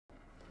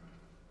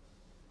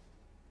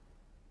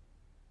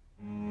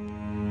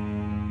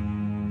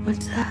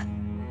What's that?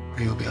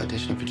 You'll be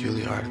auditioning for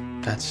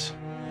Juilliard. That's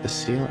the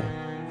ceiling.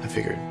 I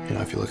figured,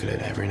 if you look at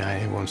it every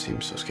night, it won't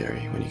seem so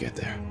scary when you get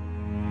there.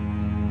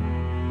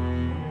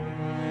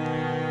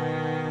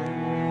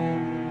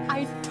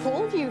 I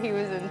told you he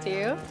was into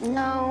you.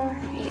 No,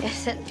 he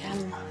isn't,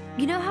 Jim.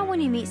 You know how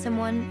when you meet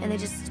someone and they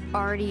just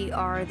already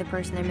are the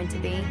person they're meant to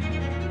be?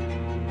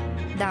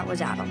 That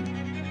was Adam.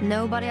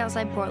 Nobody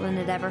outside Portland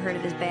had ever heard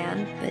of his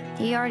band, but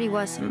he already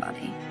was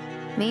somebody.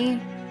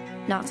 Me,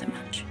 not so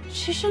much.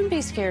 She shouldn't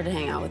be scared to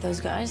hang out with those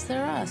guys.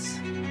 They're us.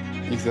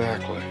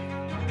 Exactly.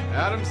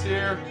 Adam's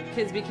here.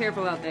 Kids, be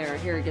careful out there. I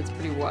hear it gets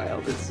pretty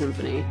wild at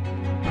Symphony.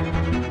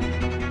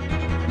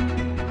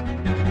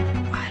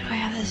 Why do I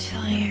have this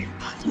feeling you're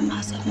about to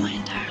mess up my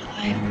entire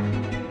life?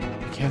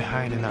 You can't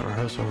hide in that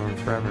rehearsal room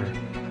forever.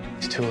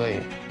 It's too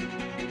late.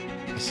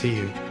 I see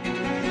you.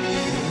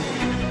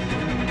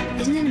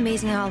 Isn't it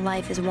amazing how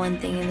life is one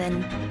thing and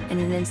then in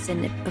an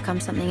instant it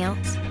becomes something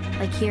else?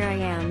 Like here I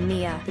am,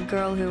 Mia, the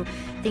girl who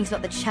thinks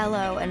about the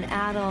cello and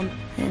Adam,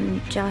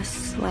 and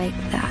just like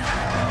that.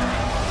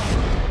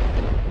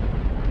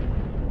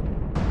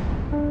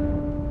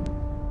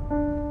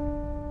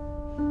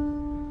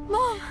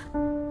 Mom!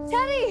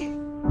 Teddy!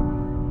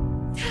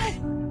 Ted!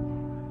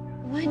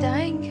 Am I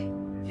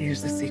dying?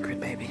 Here's the secret,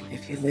 baby.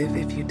 If you live,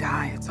 if you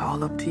die, it's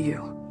all up to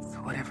you. So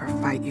whatever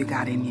fight you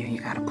got in you,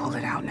 you gotta pull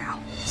it out now.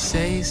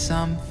 Say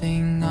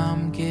something,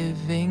 I'm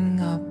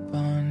giving up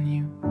on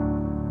you.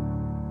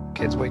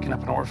 Kid's waking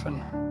up an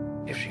orphan.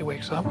 If she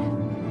wakes up.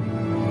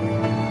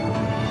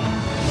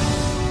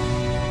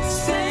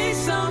 Say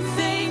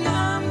something,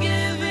 I'm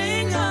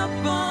giving up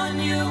on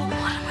you.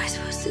 What am I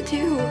supposed to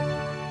do?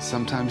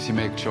 Sometimes you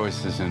make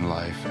choices in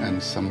life,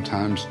 and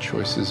sometimes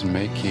choices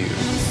make you.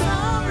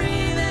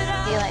 Sorry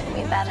that You like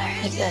me better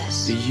like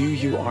this. The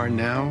you are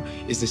now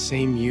is the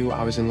same you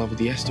I was in love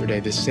with yesterday,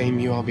 the same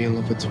you I'll be in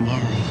love with tomorrow.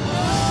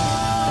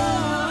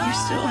 You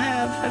still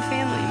have a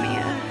family,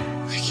 Mia.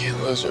 I can't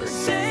lose her.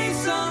 Say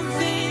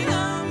something,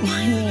 I'm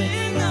Why me?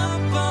 giving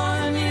up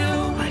on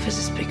you. Life is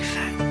this big,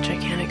 fat,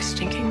 gigantic,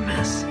 stinking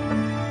mess.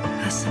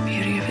 That's the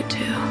beauty of it,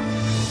 too.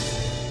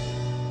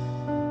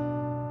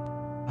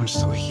 I'm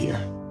still here,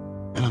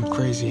 and I'm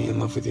crazy in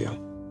love with you.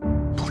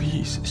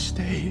 Please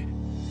stay.